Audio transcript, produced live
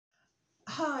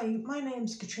Hi, my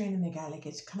name's Katrina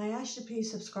McGilligan. Can I ask you to please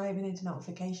subscribe and hit the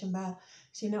notification bell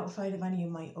so you're notified of any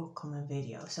of my upcoming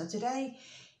videos. So today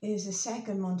is the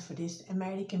second month for this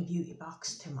American Beauty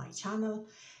box to my channel.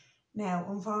 Now,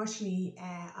 unfortunately,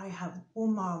 I have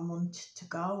one more month to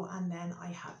go and then I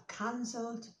have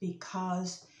cancelled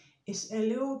because it's a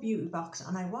Allure Beauty box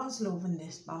and I was loving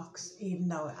this box even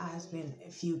though it has been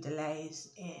a few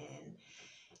delays in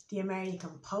the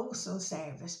American Postal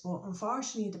Service, but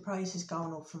unfortunately the price has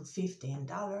gone up from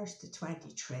 $15 to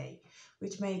 $23,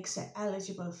 which makes it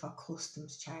eligible for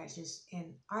customs charges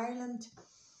in Ireland.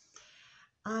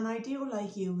 And I do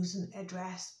like using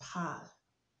Address PAL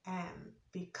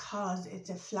because it's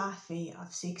a flat fee of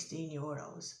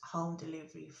 €16 home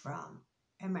delivery from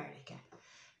America.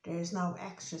 There's no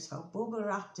extras for bubble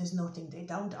wrap, there's nothing. They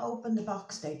don't open the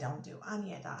box, they don't do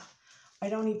any of that. I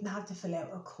don't even have to fill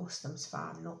out a customs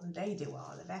form, nothing, they do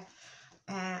all of it.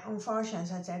 Unfortunately,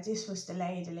 as I said, this was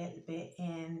delayed a little bit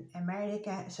in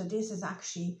America, so this is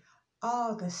actually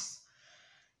August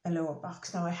Allure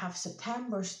box. Now I have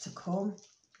September's to come,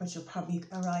 which will probably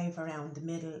arrive around the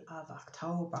middle of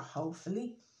October,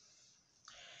 hopefully.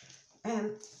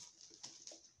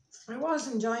 I was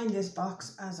enjoying this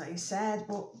box, as I said,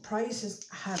 but prices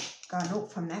have gone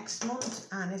up from next month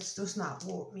and it's just not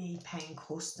worth me paying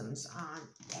customs on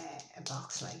a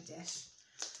box like this.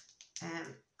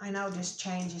 I know there's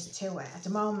changes to it. At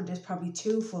the moment there's probably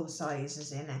 2 full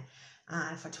sizes in it,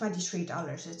 and for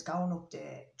 $23 it's going up to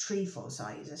 3 full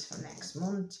sizes for next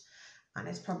month, and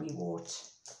it's probably worth,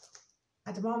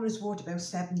 at the moment it's worth about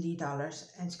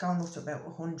 $70 and it's going up to about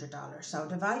 $100. So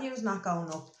the value is not going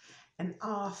up an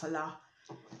awful lot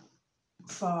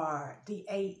for the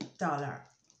 $8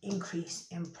 increase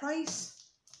in price.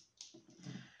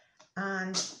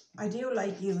 And I do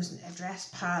like using Address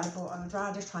PAL, but I would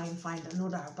rather try and find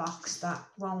another box that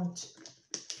won't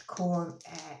incur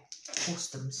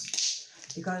customs,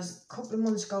 because a couple of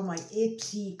months ago my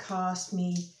Ipsy cost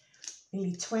me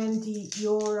nearly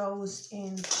 €20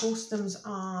 in customs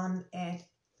on a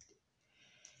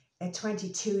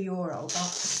 €22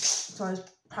 box. So I was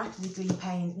practically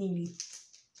paying nearly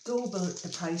double the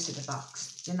price of the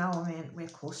box, you know what I mean,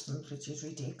 with customs, which is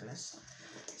ridiculous.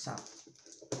 So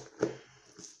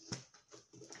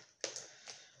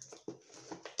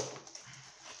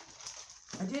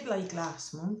I did like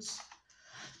last month's.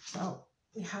 So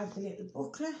we have the little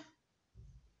booklet.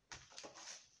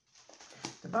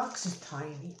 The box is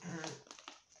tiny, and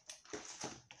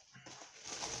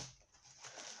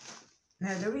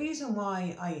now the reason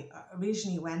why I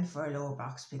originally went for a lower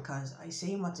box, because I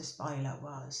seen what the spoiler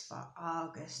was for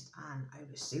August and I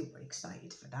was super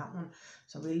excited for that one.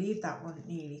 So we'll leave that one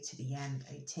nearly to the end,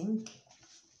 I think.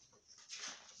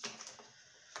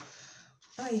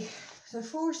 Right, so the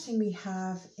first thing we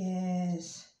have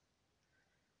is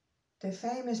the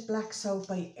famous black soap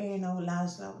by Erno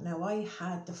Laszlo. Now I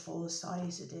had the full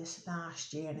size of this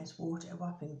last year and it's worth a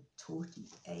whopping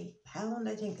 £38.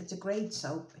 I think it's a great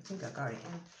soap. I think I got it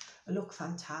in a look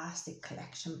fantastic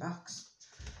collection box.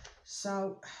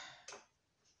 So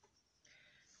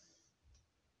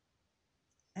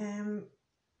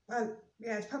well,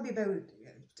 yeah, it's probably about,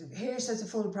 here says the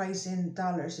full price in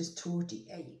dollars is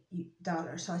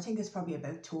 $38, so I think it's probably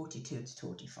about £32 to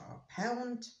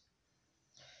 £34.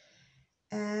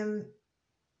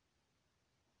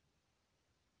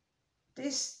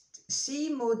 This Sea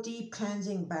Mud Deep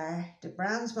Cleansing Bar, the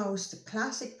brand's most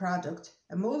classic product,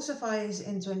 emulsifies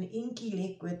into an inky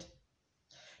liquid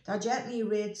that gently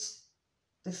rids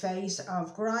the face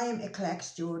of grime it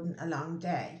collects during a long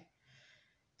day.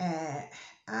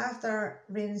 After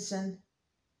rinsing,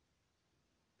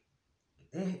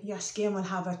 your skin will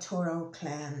have a thorough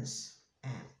cleanse.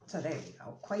 So there we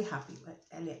go. Quite happy with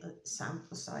a little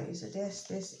sample size of this.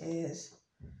 This is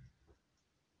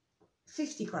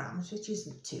 50 grams, which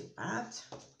isn't too bad.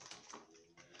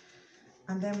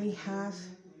 And then we have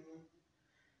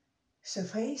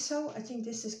Surfaco, I think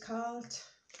this is called.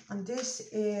 And this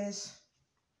is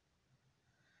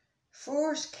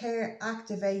Force Care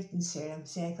Activating Serum.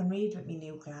 See, I can read with my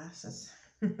new glasses.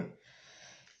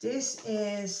 This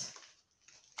is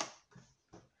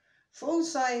full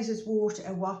size, is worth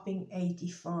a whopping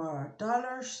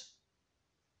 $84.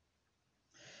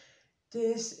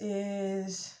 This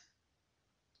is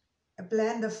a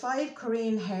blend of 5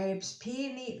 Korean herbs: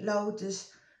 peony,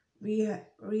 lotus,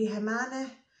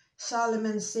 rihana,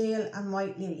 Solomon, seal and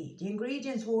white lily. The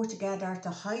ingredients work together to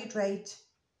hydrate,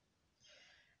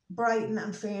 brighten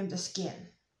and firm the skin.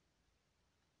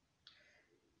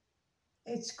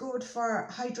 It's good for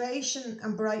hydration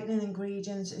and brightening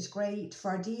ingredients. It's great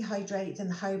for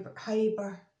dehydrating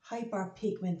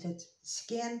hyperpigmented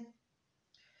skin.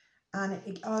 and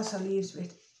it also leaves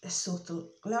with a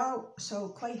subtle glow, so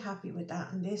quite happy with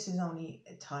that. And this is only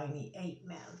a tiny 8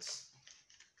 mils,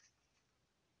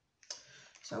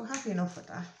 so happy enough with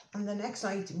that. And the next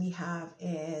item we have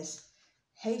is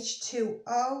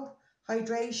H2O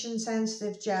Hydration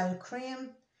Sensitive Gel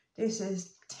Cream. This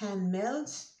is 10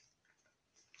 mils.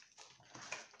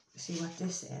 See what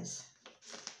this is.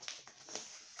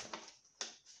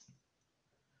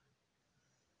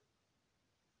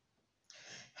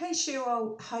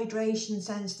 H2O Hydration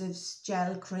Sensitive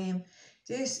Gel Cream.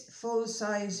 This full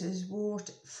size is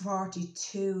worth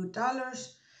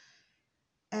 $42.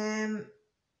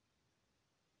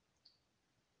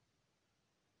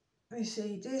 Let me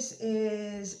see, this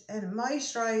is a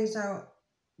moisturiser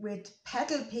with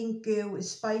petal pink goo,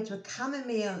 is spiked with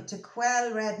chamomile to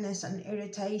quell redness and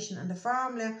irritation, and the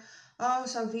formula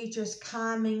also features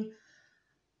calming,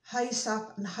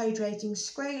 hyssop and hydrating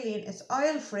squalene. It's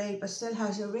oil free but still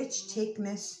has a rich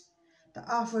thickness that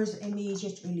offers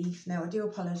immediate relief. Now I do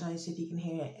apologise if you can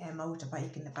hear a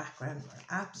motorbike in the background. We're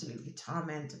absolutely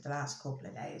tormented the last couple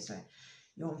of days with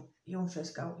young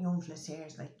fellas here,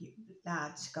 is like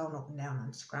lads going up and down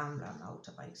on scrambler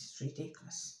motorbikes. It's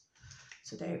ridiculous.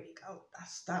 So there we go,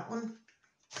 that's that one.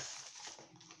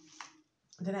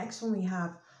 The next one we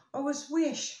have, oh, it's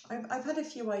Wish. I've had a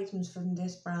few items from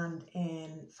this brand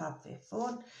in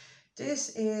FabFitFun.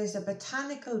 This is a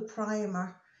botanical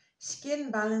primer, skin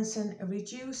balancing, it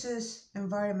reduces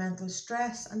environmental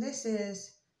stress, and this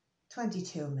is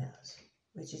 22 mils,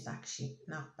 which is actually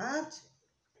not bad.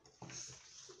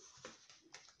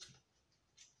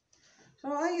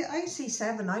 So I see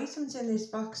 7 items in this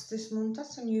box this month.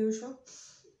 That's unusual.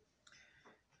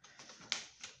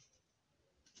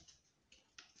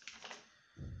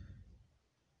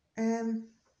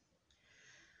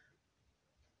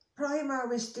 Primer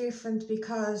was different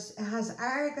because it has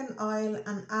argan oil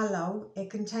and aloe. It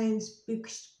contains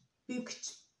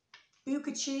bukachi.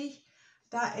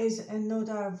 That is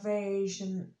another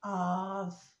version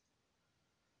of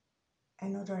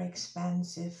another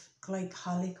expensive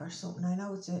glycolic or something. I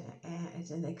know it's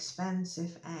an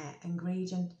expensive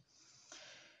ingredient.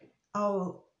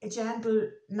 Oh, a gentle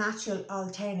natural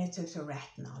alternative to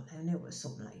retinol. I knew it was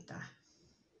something like that.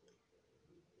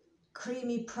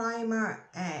 Creamy primer,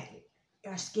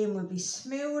 your skin will be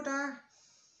smoother.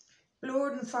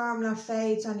 Blurred formula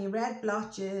fades any red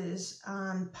blotches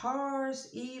and pores,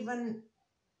 even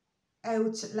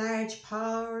out large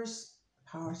pores.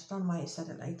 I don't know why I said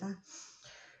it like that.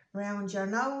 Around your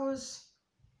nose.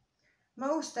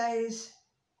 Most days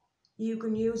you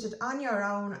can use it on your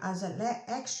own as an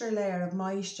extra layer of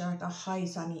moisture that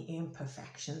hides any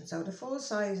imperfections. So the full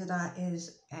size of that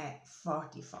is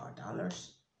 $44.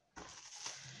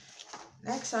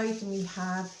 Next item we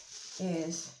have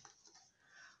is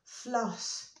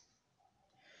Floss,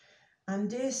 and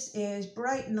this is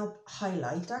Brighten Up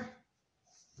Highlighter.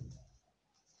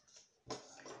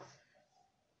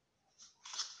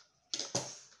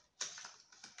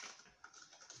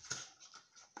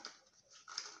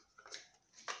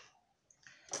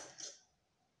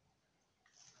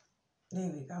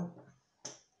 There we go.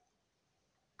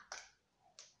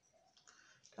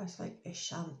 That's like a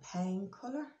champagne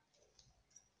colour.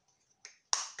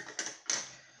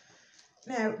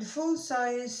 Now the full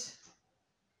size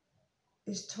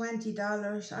is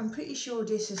 $20. I'm pretty sure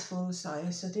this is full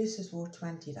size, so this is worth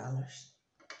 $20.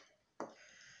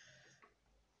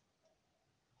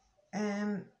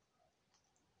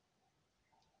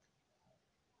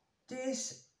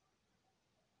 This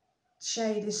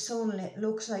shade is Sunlit.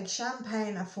 Looks like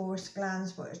champagne at first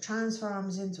glance, but it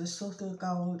transforms into a subtle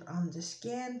gold on the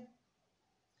skin.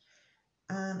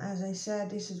 And as I said,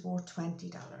 this is worth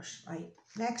 $20. Right.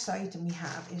 Next item we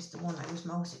have is the one I was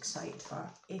most excited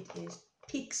for. It is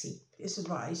Pixie. This is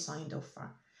what I signed up for.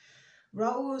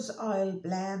 Rose Oil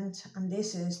Blend, and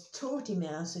this is 30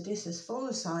 mils, so this is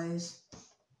full size.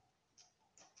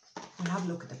 And have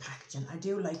a look at the packaging. I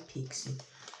do like Pixie.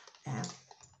 Now,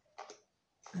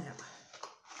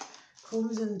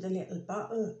 comes in the little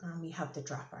bottle, and we have the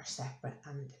dropper separate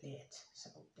and the lid. So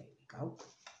there we go.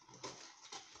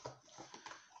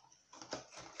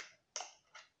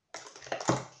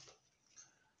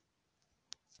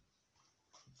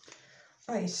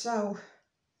 Right, so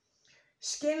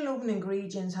skin loving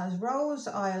ingredients has rose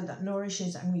oil that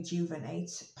nourishes and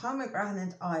rejuvenates,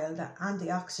 pomegranate oil that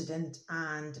antioxidant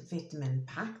and vitamin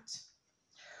packed,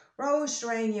 rose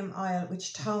geranium oil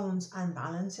which tones and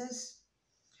balances.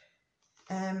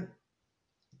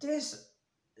 This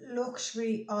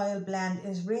luxury oil blend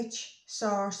is rich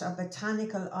source of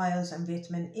botanical oils and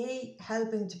vitamin E,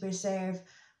 helping to preserve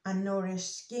and nourish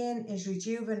skin, is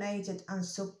rejuvenated and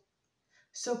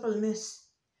suppleness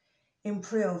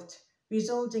improved,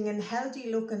 resulting in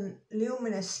healthy looking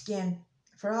luminous skin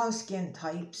for all skin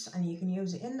types, and you can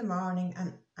use it in the morning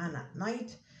and at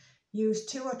night. Use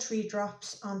 2 or 3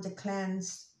 drops on the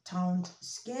cleansed toned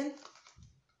skin.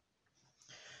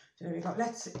 So there we go.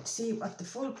 Let's see what the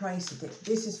full price of it.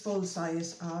 This is full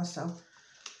size also.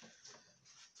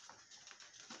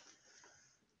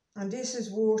 And this is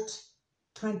worth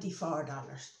 $24.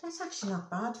 That's actually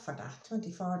not bad for that.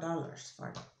 $24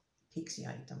 for the Pixie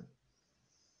item.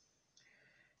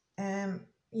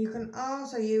 You can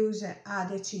also use it,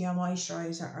 add it to your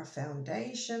moisturizer or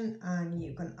foundation, and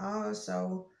you can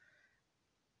also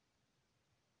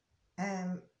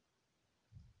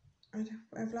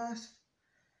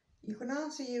you can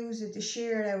also use it to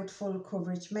sheer out full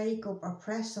coverage makeup or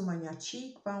press them on your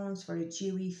cheekbones for a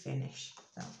dewy finish.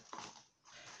 So,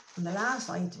 and the last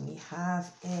item we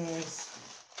have is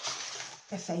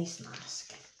a face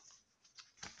mask.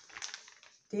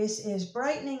 This is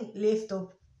Brightening Lift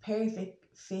Up Perfect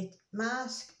Fit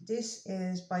Mask. This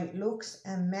is by Lux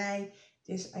and May.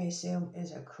 This I assume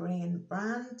is a Korean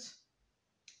brand.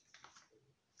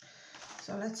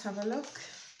 So let's have a look.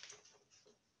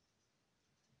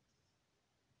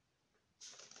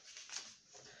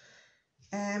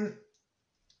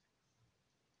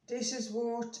 This is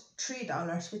worth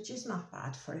 $3, which is not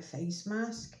bad for a face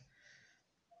mask.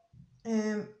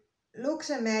 Lux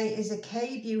and May is a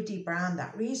K-beauty brand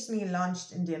that recently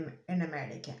launched in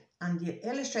America, and the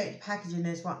illustrated packaging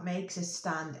is what makes it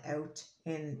stand out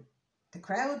in the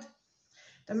crowd.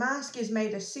 The mask is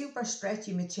made of super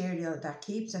stretchy material that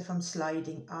keeps it from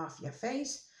sliding off your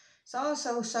face. It's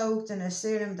also soaked in a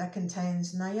serum that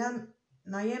contains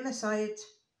niacinamide.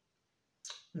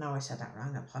 No, I said that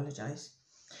wrong, I apologise.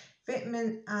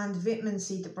 Vitamin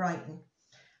C to brighten.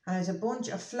 And there's a bunch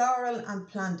of floral and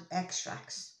plant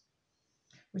extracts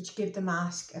which give the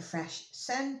mask a fresh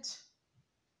scent.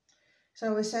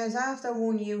 So it says after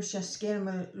one use your skin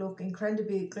will look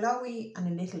incredibly glowy and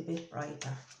a little bit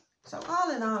brighter. So all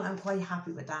in all, I'm quite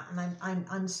happy with that, and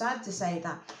I'm sad to say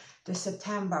that the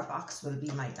September box will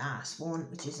be my last one,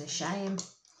 which is a shame.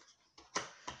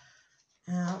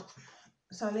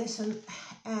 So listen,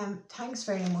 thanks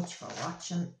very much for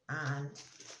watching and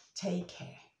take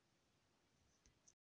care.